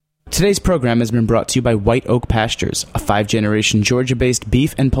Today's program has been brought to you by White Oak Pastures, a 5-generation Georgia-based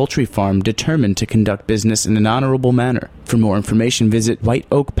beef and poultry farm determined to conduct business in an honorable manner. For more information, visit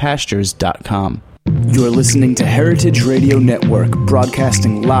whiteoakpastures.com. You're listening to Heritage Radio Network,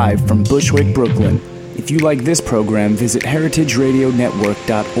 broadcasting live from Bushwick, Brooklyn. If you like this program, visit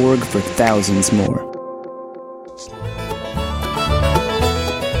heritageradionetwork.org for thousands more.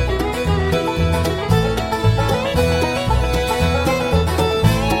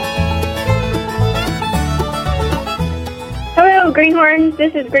 Greenhorns,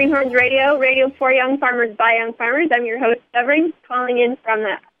 this is Greenhorns Radio for young farmers by young farmers. I'm your host, Severing, calling in from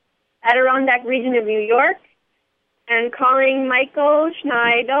the Adirondack region of New York, and calling Michael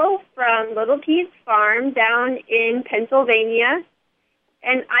Schneidel from Little Keys Farm down in Pennsylvania.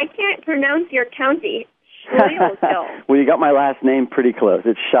 And I can't pronounce your county, Schneidel. Well, you got my last name pretty close.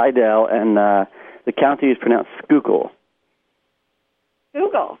 It's Scheidel, and the county is pronounced Schuylkill.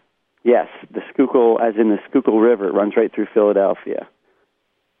 Schuylkill? Yes, the Schuylkill, as in the Schuylkill River, it runs right through Philadelphia.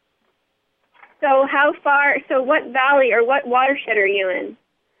 So what valley or what watershed are you in?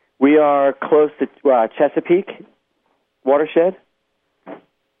 We are close to Chesapeake watershed.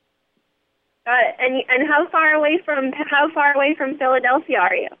 And how far away from Philadelphia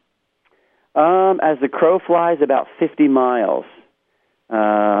are you? As the crow flies, about 50 miles.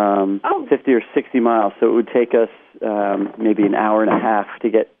 50 or 60 miles. So it would take us maybe an hour and a half to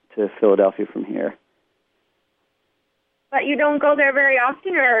get to Philadelphia from here. But you don't go there very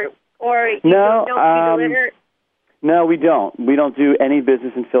often, or you don't deliver? No, we don't. We don't do any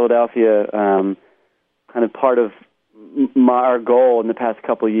business in Philadelphia. Kind of part of our goal in the past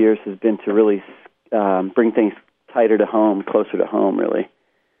couple of years has been to really bring things tighter to home, closer to home, really.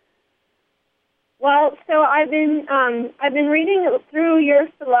 Well, so I've been reading through your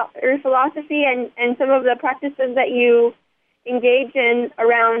philosophy and some of the practices that you engage in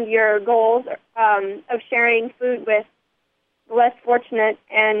around your goals of sharing food with the less fortunate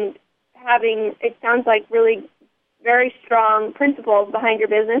and having, it sounds like, really very strong principles behind your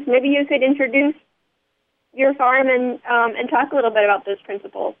business. Maybe you could introduce your farm and talk a little bit about those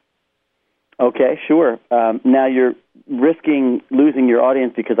principles. Okay, sure. Now you're risking losing your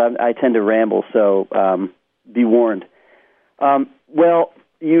audience because I tend to ramble, so be warned. Well,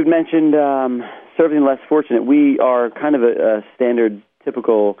 you mentioned serving the less fortunate. We are kind of a standard,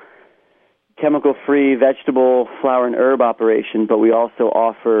 typical chemical-free vegetable, flower, and herb operation, but we also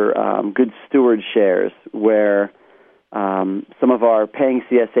offer good steward shares where some of our paying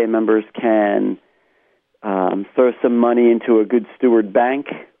CSA members can throw some money into a good steward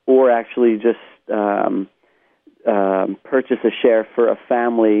bank or actually just purchase a share for a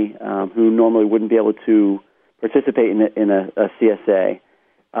family who normally wouldn't be able to participate in a CSA.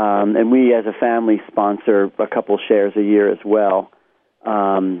 And we, as a family, sponsor a couple shares a year as well.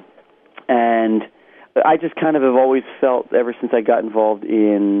 And I just kind of have always felt, ever since I got involved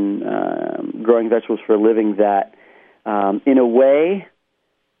in growing vegetables for a living, that in a way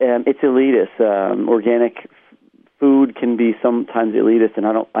it's elitist. Organic food can be sometimes elitist, and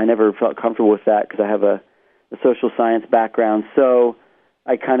I never felt comfortable with that because I have a social science background. So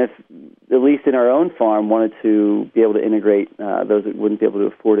I kind of, at least in our own farm, wanted to be able to integrate those that wouldn't be able to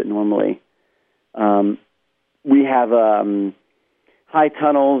afford it normally. We have high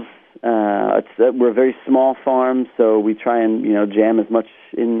tunnels. We're a very small farm, so we try and jam as much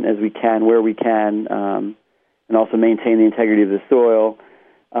in as we can where we can, and also maintain the integrity of the soil.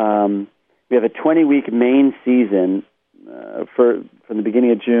 We have a 20-week main season from the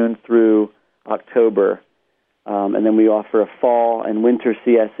beginning of June through October. And then we offer a fall and winter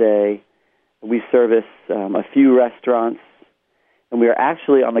CSA. We service a few restaurants, and we are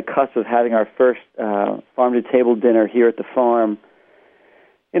actually on the cusp of having our first farm-to-table dinner here at the farm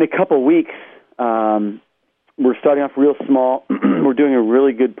in a couple weeks. We're starting off real small. We're doing a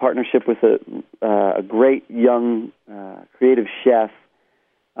really good partnership with a great young creative chef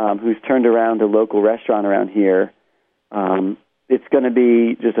who's turned around a local restaurant around here. It's going to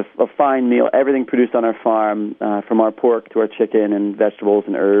be just a fine meal, everything produced on our farm, from our pork to our chicken and vegetables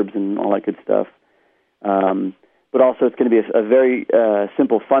and herbs and all that good stuff. But also it's going to be a very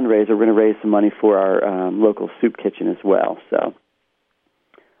simple fundraiser. We're going to raise some money for our local soup kitchen as well.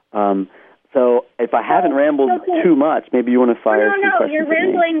 So if I haven't rambled too much, maybe you want to fire some questions. No, you're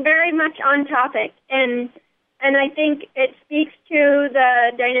rambling very much on topic. And I think it speaks to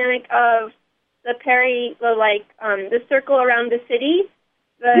the dynamic of the the circle around the city,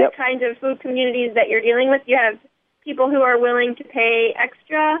 the kinds of food communities that you're dealing with. You have people who are willing to pay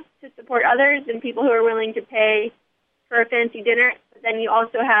extra to support others and people who are willing to pay for a fancy dinner. But then you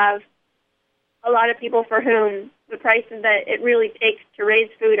also have a lot of people for whom the prices that it really takes to raise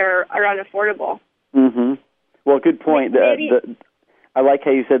food are unaffordable. Mm-hmm. Well, good point. I like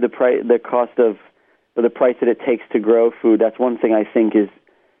how you said the cost of, or the price that it takes to grow food. That's one thing I think is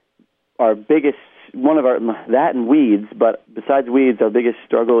our biggest, that and weeds, but besides weeds, our biggest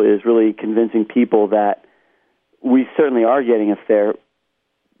struggle is really convincing people that we certainly are getting a fair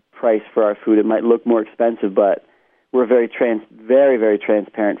price for our food. It might look more expensive, but we're a very, very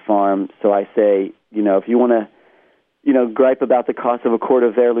transparent farm. So I say, if you want to, gripe about the cost of a quart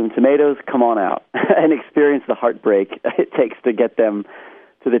of heirloom tomatoes, come on out and experience the heartbreak it takes to get them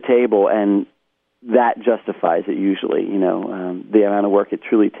to the table, and that justifies it usually, the amount of work it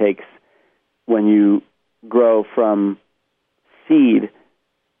truly takes when you grow from seed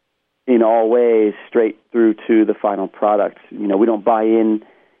in all ways straight through to the final product. We don't buy in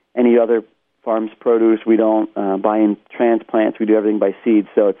any other farm's produce. We don't buy in transplants. We do everything by seed.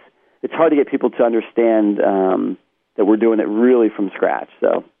 So it's hard to get people to understand that we're doing it really from scratch.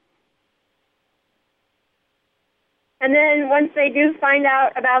 So. And then once they do find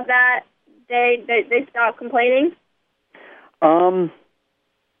out about that, they stop complaining?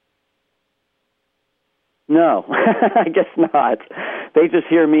 No, I guess not. They just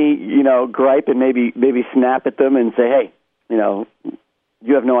hear me, gripe and maybe snap at them and say, hey,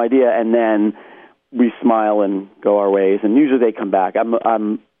 you have no idea. And then we smile and go our ways. And usually they come back.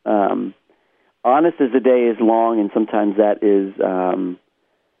 I'm honest as the day is long, and sometimes that is,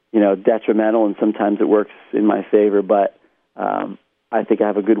 detrimental, and sometimes it works in my favor. But I think I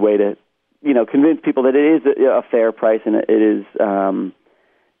have a good way to, convince people that it is a fair price, and it is,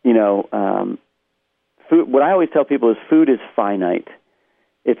 food. What I always tell people is food is finite.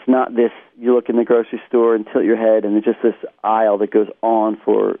 It's not this, you look in the grocery store and tilt your head and it's just this aisle that goes on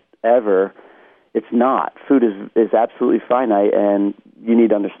forever. It's not. Food is absolutely finite, and you need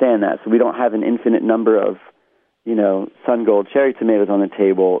to understand that. So we don't have an infinite number of, Sun Gold cherry tomatoes on the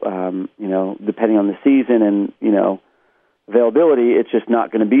table. Depending on the season and, availability, it's just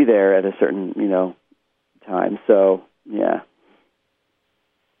not going to be there at a certain, time. So, yeah.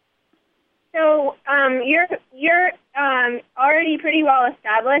 So you're already pretty well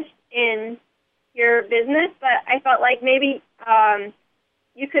established in your business, but I felt like maybe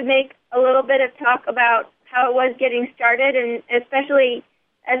you could make a little bit of talk about how it was getting started, and especially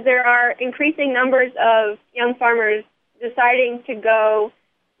as there are increasing numbers of young farmers deciding to go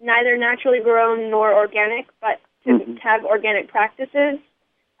neither naturally grown nor organic, but to have organic practices.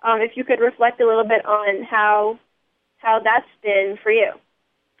 If you could reflect a little bit on how that's been for you.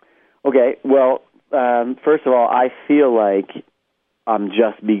 Okay, well, first of all, I feel like I'm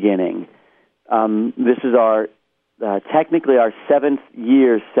just beginning. This is technically our 7th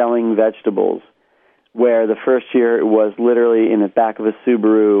year selling vegetables, where the first year it was literally in the back of a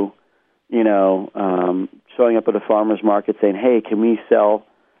Subaru, showing up at a farmer's market saying, hey, can we sell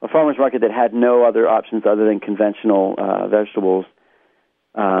a farmer's market that had no other options other than conventional vegetables?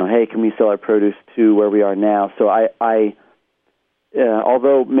 Hey, can we sell our produce to where we are now? So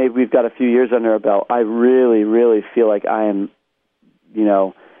although maybe we've got a few years under our belt, I really, really feel like I am,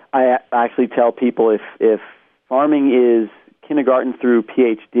 I actually tell people if farming is kindergarten through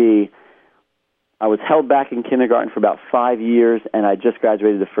PhD, I was held back in kindergarten for about 5 years, and I just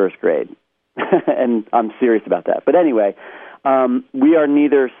graduated the first grade. And I'm serious about that. But anyway, we are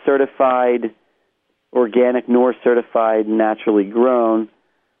neither certified organic nor certified naturally grown.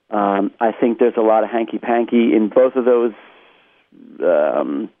 I think there's a lot of hanky-panky in both of those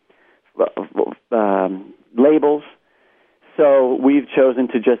labels. So we've chosen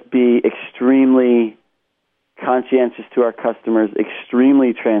to just be extremely conscientious to our customers,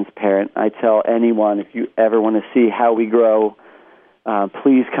 extremely transparent. I tell anyone, if you ever want to see how we grow,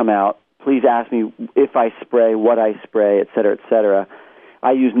 please come out. Please ask me if I spray, what I spray, et cetera, et cetera.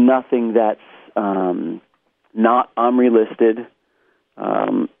 I use nothing that's not OMRI listed,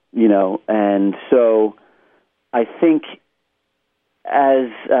 and so I think as,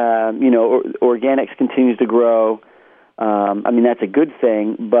 organics continues to grow, that's a good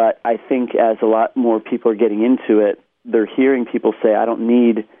thing, but I think as a lot more people are getting into it, they're hearing people say, I don't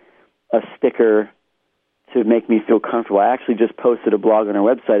need a sticker to make me feel comfortable. I actually just posted a blog on our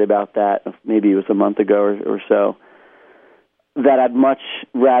website about that, maybe it was a month ago or so, that I'd much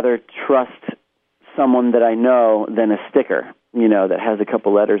rather trust someone that I know than a sticker, that has a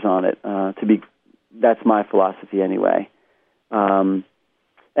couple letters on it. That's my philosophy anyway.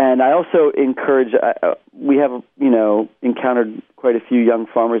 And I also encourage, we have, encountered quite a few young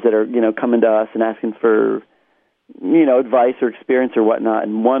farmers that are, coming to us and asking for, advice or experience or whatnot.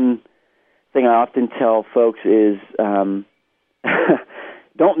 And one thing I often tell folks is, don't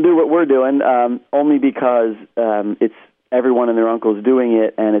don't do what we're doing, only because it's everyone and their uncle is doing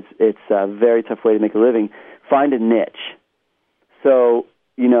it, and it's a very tough way to make a living. Find a niche. So,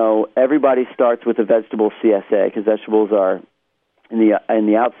 everybody starts with a vegetable CSA, because vegetables are, in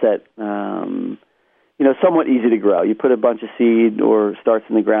the outset, somewhat easy to grow. You put a bunch of seed or starts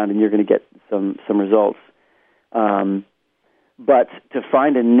in the ground, and you're going to get some results. But to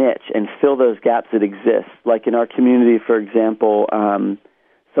find a niche and fill those gaps that exist, like in our community, for example,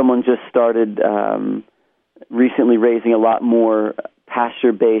 someone just started recently raising a lot more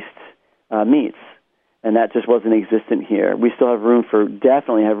pasture-based meats, and that just wasn't existent here. We still have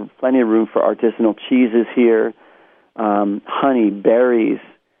definitely have plenty of room for artisanal cheeses here, honey, berries,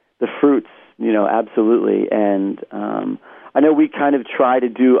 the fruits, absolutely. And I know we kind of try to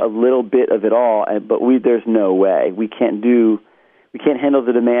do a little bit of it all, but there's no way. We can't handle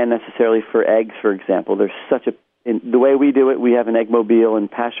the demand necessarily for eggs, for example. There's the way we do it, we have an egg mobile and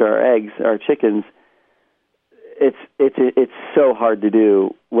pasture our eggs, our chickens. It's so hard to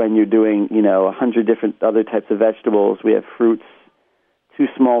do when you're doing 100 different other types of vegetables. We have fruits, 2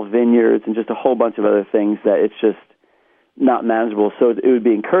 small vineyards, and just a whole bunch of other things that it's just not manageable. So it would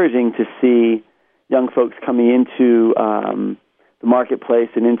be encouraging to see young folks coming into the marketplace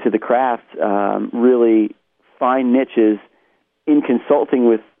and into the craft really find niches in consulting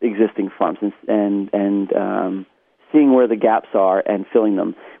with existing farms and seeing where the gaps are and filling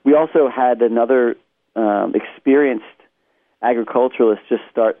them. We also had another experienced agriculturalist just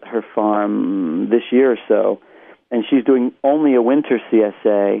start her farm this year or so, and she's doing only a winter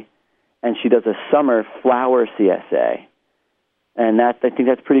CSA, and she does a summer flower CSA. And I think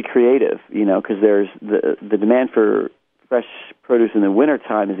that's pretty creative, because there's the demand for fresh produce in the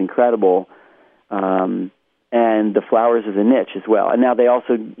wintertime is incredible, and the flowers is a niche as well. And now they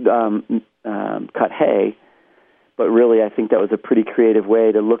also cut hay, but really I think that was a pretty creative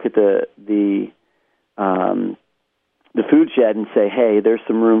way to look at the food shed and say, hey, there's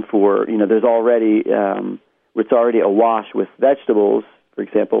some room for, there's already, it's already awash with vegetables, for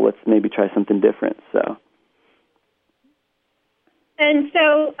example, let's maybe try something different, so. And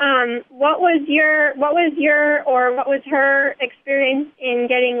so, what was her experience in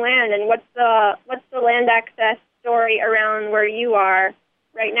getting land, and what's the land access story around where you are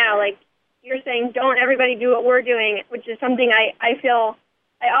right now? Like you're saying, don't everybody do what we're doing, which is something I feel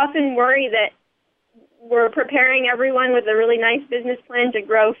I often worry that we're preparing everyone with a really nice business plan to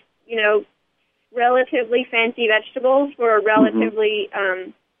grow, relatively fancy vegetables for a relatively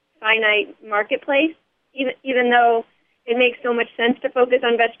finite marketplace, even though it makes so much sense to focus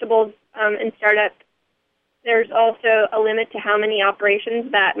on vegetables and startup. There's also a limit to how many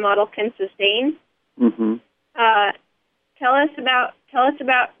operations that model can sustain. Mm-hmm. Tell us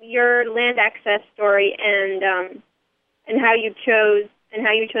about your land access story and how you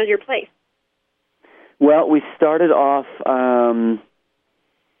chose your place. Well, we started off.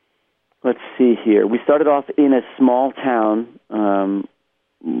 Let's see here. We started off in a small town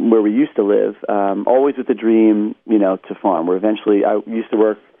where we used to live, always with the dream, to farm. Where eventually I used to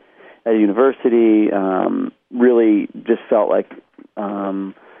work at a university. Really, just felt like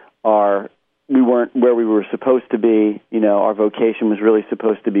we weren't where we were supposed to be. Our vocation was really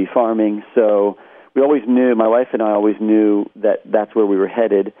supposed to be farming. So we always knew. My wife and I always knew that that's where we were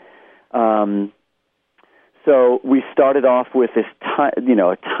headed. So we started off with this,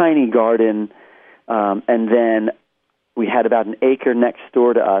 a tiny garden, and then we had about an acre next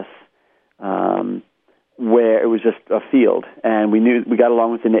door to us, where it was just a field, and we got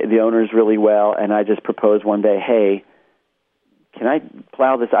along with the owners really well. And I just proposed one day, hey, can I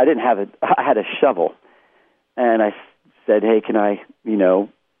plow this? I didn't have it. I had a shovel, and I said, hey, can I,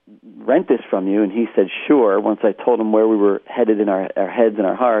 rent this from you? And he said, sure. Once I told him where we were headed in our heads and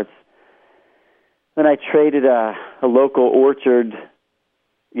our hearts. Then I traded a local orchard,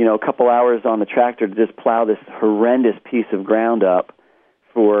 a couple hours on the tractor to just plow this horrendous piece of ground up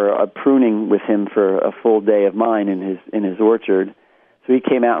for a pruning with him for a full day of mine in his orchard. So he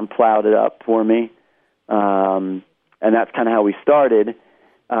came out and plowed it up for me, and that's kind of how we started.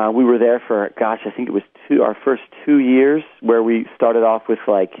 We were there for, I think it was our first 2 years, where we started off with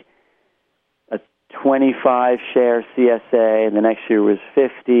like a 25 share CSA, and the next year was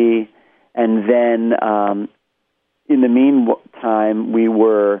 50. And then in the meantime, we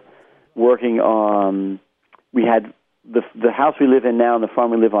were working on, we had the house we live in now and the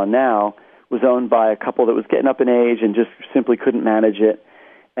farm we live on now was owned by a couple that was getting up in age and just simply couldn't manage it.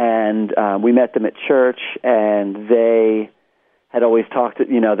 And we met them at church, and they had always talked, that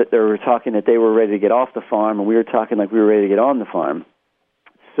they were talking that they were ready to get off the farm, and we were talking like we were ready to get on the farm.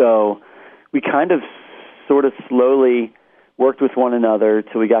 So we kind of sort of slowly worked with one another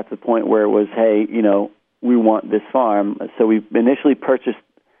till we got to the point where it was, hey, we want this farm. So we initially purchased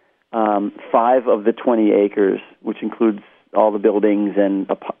 5 of the 20 acres, which includes all the buildings and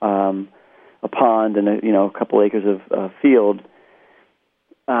a pond and a couple acres of field.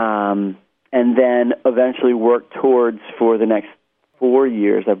 And then eventually worked towards, for the next 4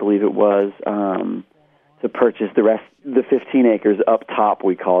 years, I believe it was, to purchase the 15 acres up top,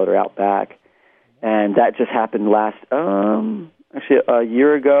 we call it, or out back. And that just happened actually a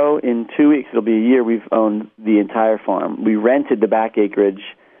year ago. In 2 weeks, it'll be a year we've owned the entire farm. We rented the back acreage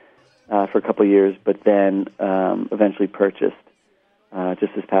for a couple of years, but then eventually purchased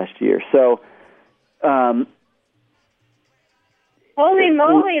just this past year. So, holy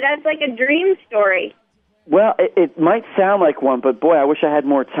moly, that's like a dream story. Well, it might sound like one, but boy, I wish I had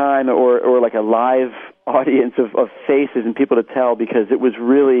more time or like a live audience of faces and people to tell, because it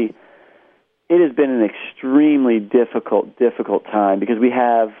has been an extremely difficult time, because we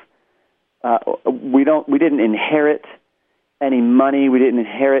didn't inherit any money, we didn't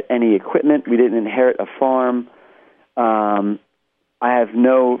inherit any equipment, we didn't inherit a farm. I have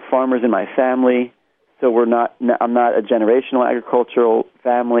no farmers in my family, so I'm not a generational agricultural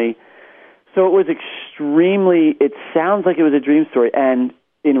family. So it was it sounds like it was a dream story, and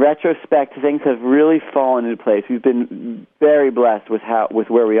in retrospect, things have really fallen into place. We've been very blessed with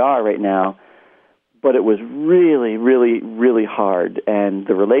where we are right now, but it was really, really, really hard, and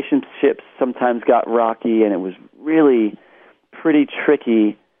the relationships sometimes got rocky, and it was really pretty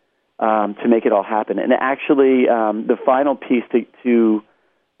tricky to make it all happen. And actually, the final piece to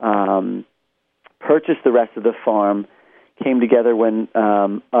purchase the rest of the farm came together when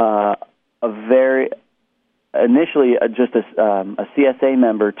initially just a CSA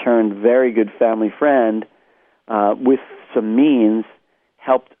member turned very good family friend with some means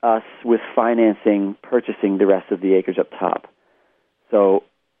helped us with purchasing the rest of the acreage up top. So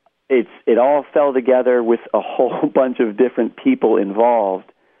it all fell together with a whole bunch of different people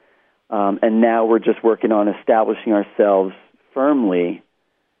involved, and now we're just working on establishing ourselves firmly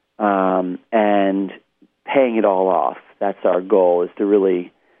and paying it all off. That's our goal, is to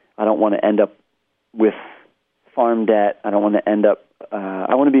really, I don't want to end up with farm debt. I don't want to end up,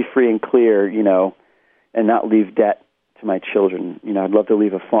 I want to be free and clear, and not leave debt to my children. I'd love to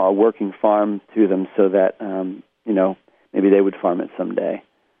leave a working farm to them so that, maybe they would farm it someday.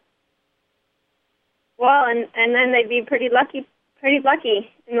 Well, and then they'd be pretty lucky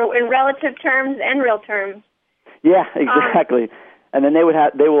in relative terms and real terms. Yeah, exactly. And then they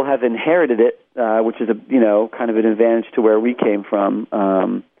will have inherited it, which is kind of an advantage to where we came from.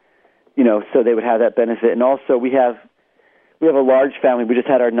 So they would have that benefit. And also we have a large family. We just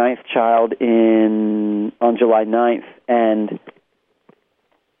had our 9th child on July 9th, and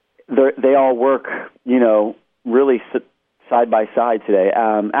they all work, really side by side today.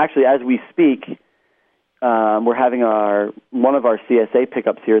 Actually, as we speak, we're having one of our CSA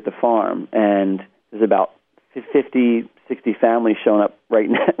pickups here at the farm, and there's about 50, 60 families showing up right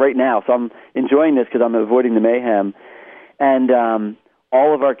now. So I'm enjoying this because I'm avoiding the mayhem. And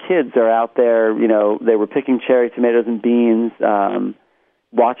all of our kids are out there. They were picking cherry tomatoes and beans,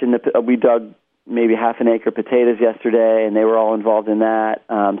 watching we dug maybe half an acre potatoes yesterday, and they were all involved in that.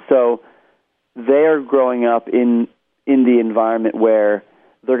 So they are growing up in the environment where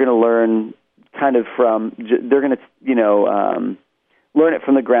they're going to learn they're going to, learn it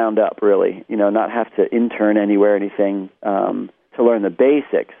from the ground up, really, not have to intern anywhere or anything to learn the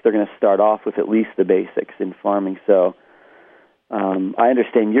basics. They're going to start off with at least the basics in farming. So I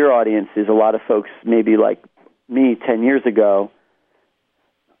understand your audience is a lot of folks maybe like me 10 years ago.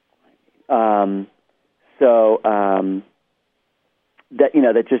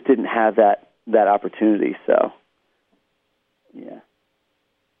 That just didn't have that opportunity. So, yeah.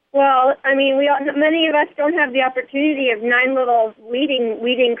 Well, I mean, many of us don't have the opportunity of 9 little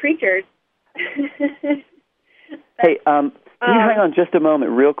weeding creatures. Hey, can you hang on just a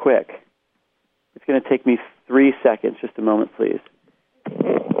moment real quick? It's going to take me 3 seconds. Just a moment, please.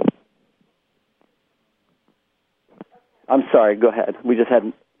 I'm sorry. Go ahead. We just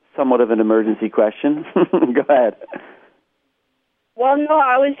had somewhat of an emergency question. Go ahead. Well, no,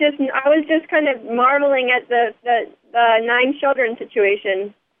 I was just kind of marveling at the 9 children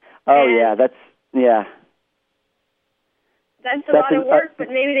situation. Oh, and that's a lot of work, but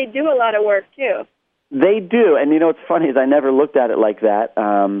maybe they do a lot of work, too. They do, and what's funny is I never looked at it like that.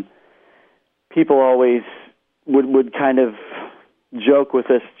 People always would kind of joke with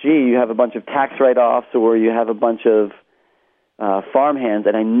us, gee, you have a bunch of tax write-offs or you have a bunch of farmhands,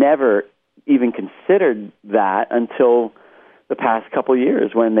 and I never even considered that until the past couple of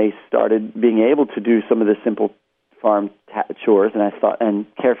years when they started being able to do some of the simple farm chores, and I thought, and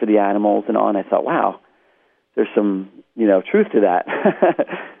care for the animals and all. And I thought, wow, there's some truth to that.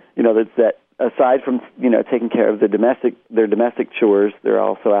 That aside from taking care of their domestic chores, they're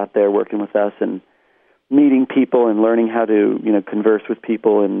also out there working with us and meeting people and learning how to converse with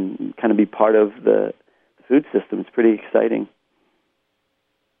people and kind of be part of the food system. It's pretty exciting.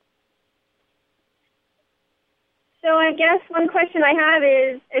 So I guess one question I have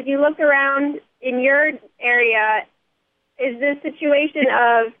is, if you look around in your area, is this situation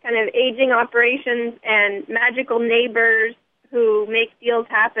of kind of aging operations and magical neighbors who make deals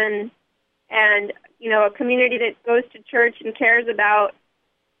happen and, a community that goes to church and cares about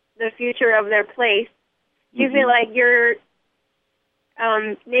the future of their place, do you feel like your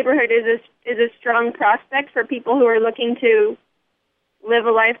neighborhood is a strong prospect for people who are looking to live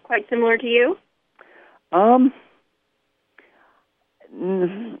a life quite similar to you? I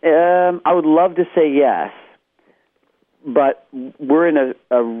would love to say yes, but we're in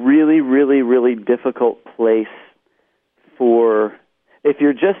a really, really, really difficult place for, if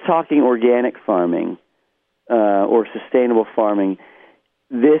you're just talking organic farming or sustainable farming,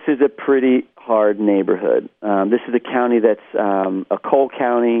 this is a pretty hard neighborhood. This is a county that's a coal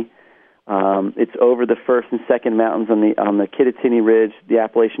county. It's over the first and second mountains on the Kittatinny Ridge. The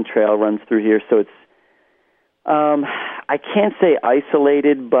Appalachian Trail runs through here, so it's I can't say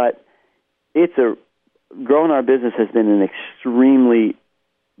isolated, but growing our business has been an extremely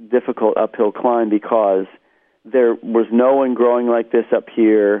difficult uphill climb because there was no one growing like this up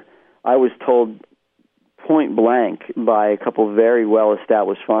here. I was told point blank by a couple of very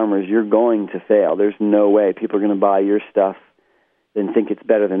well-established farmers, you're going to fail. There's no way people are going to buy your stuff and think it's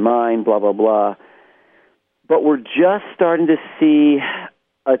better than mine, blah, blah, blah. But we're just starting to see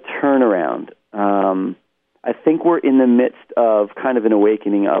a turnaround. I think we're in the midst of kind of an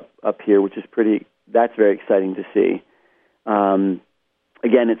awakening up here, which is that's very exciting to see.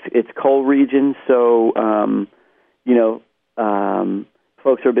 Again, it's coal region, so,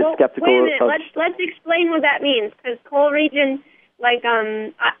 folks are a bit skeptical. Wait a minute, let's explain what that means, because coal region, I've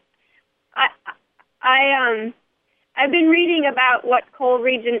been reading about what coal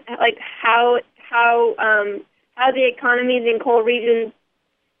region, like how the economies in coal regions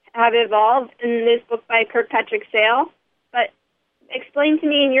have evolved in this book by Kirkpatrick Sale. But explain to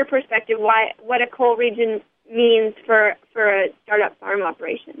me, in your perspective, what a coal region means for a startup farm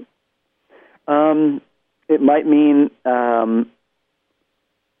operation. It might mean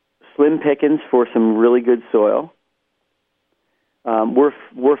slim pickings for some really good soil.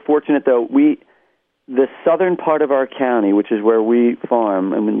 We're fortunate though. The southern part of our county, which is where we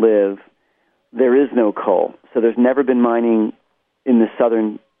farm and we live, there is no coal. So there's never been mining in the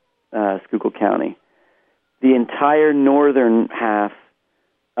southern Schuylkill County. The entire northern half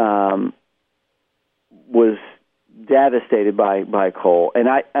was devastated by coal, and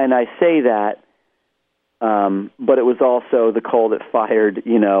I say that, but it was also the coal that fired,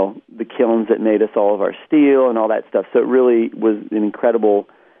 the kilns that made us all of our steel and all that stuff. So it really was an incredible,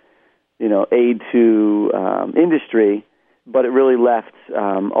 aid to industry, but it really left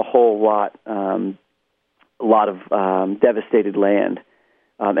a whole lot of devastated land.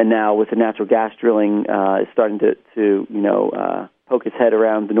 And now with the natural gas drilling, it's starting to poke its head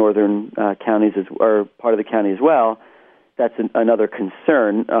around the northern counties or part of the county as well. That's another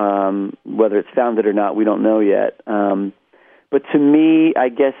concern. Whether it's founded or not, we don't know yet. But to me, I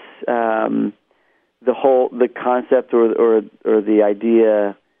guess the concept or the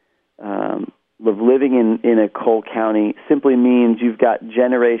idea of living in a coal county simply means you've got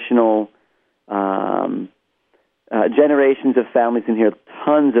generations of families in here,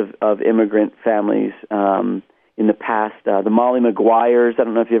 tons of immigrant families in the past. The Molly Maguires, I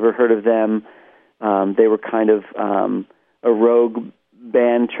don't know if you ever heard of them. They were kind of a rogue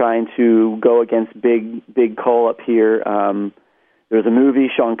band trying to go against big coal up here. There was a movie,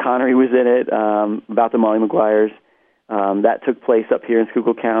 Sean Connery was in it, about the Molly Maguires. That took place up here in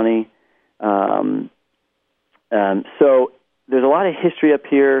Schuylkill County. So there's a lot of history up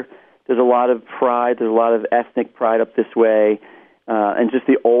here. There's a lot of pride. There's a lot of ethnic pride up this way, and just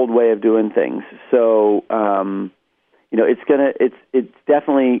the old way of doing things. So, it's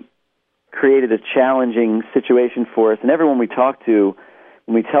definitely created a challenging situation for us. And everyone we talk to,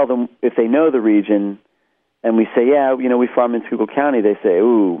 when we tell them if they know the region, and we say, yeah, we farm in Schuylkill County, they say,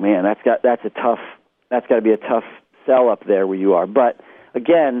 ooh, man, that's got to be a tough sell up there where you are. But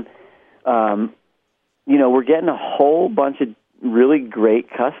again, we're getting a whole bunch of really great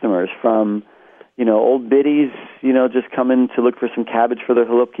customers from, old biddies, just coming to look for some cabbage for their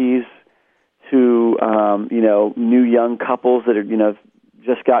halupkis, to, new young couples that are,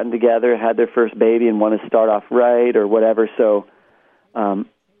 just gotten together, had their first baby, and want to start off right or whatever. So, I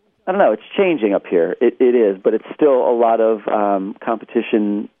don't know. It's changing up here. It is, but it's still a lot of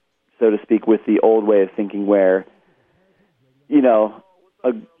competition, so to speak, with the old way of thinking where, you know,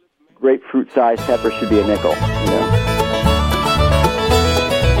 a grapefruit-sized pepper should be a nickel, you know?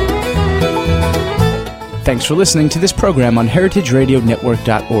 Thanks for listening to this program on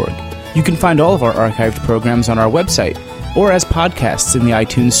heritageradionetwork.org. You can find all of our archived programs on our website or as podcasts in the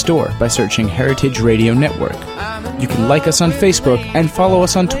iTunes Store by searching Heritage Radio Network. You can like us on Facebook and follow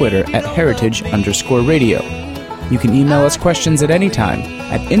us on Twitter at @heritage_radio. You can email us questions at any time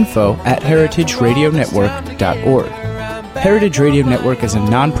at info@heritageradionetwork.org. Heritage Radio Network is a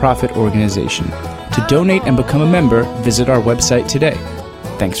non-profit organization. To donate and become a member, visit our website today.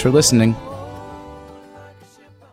 Thanks for listening.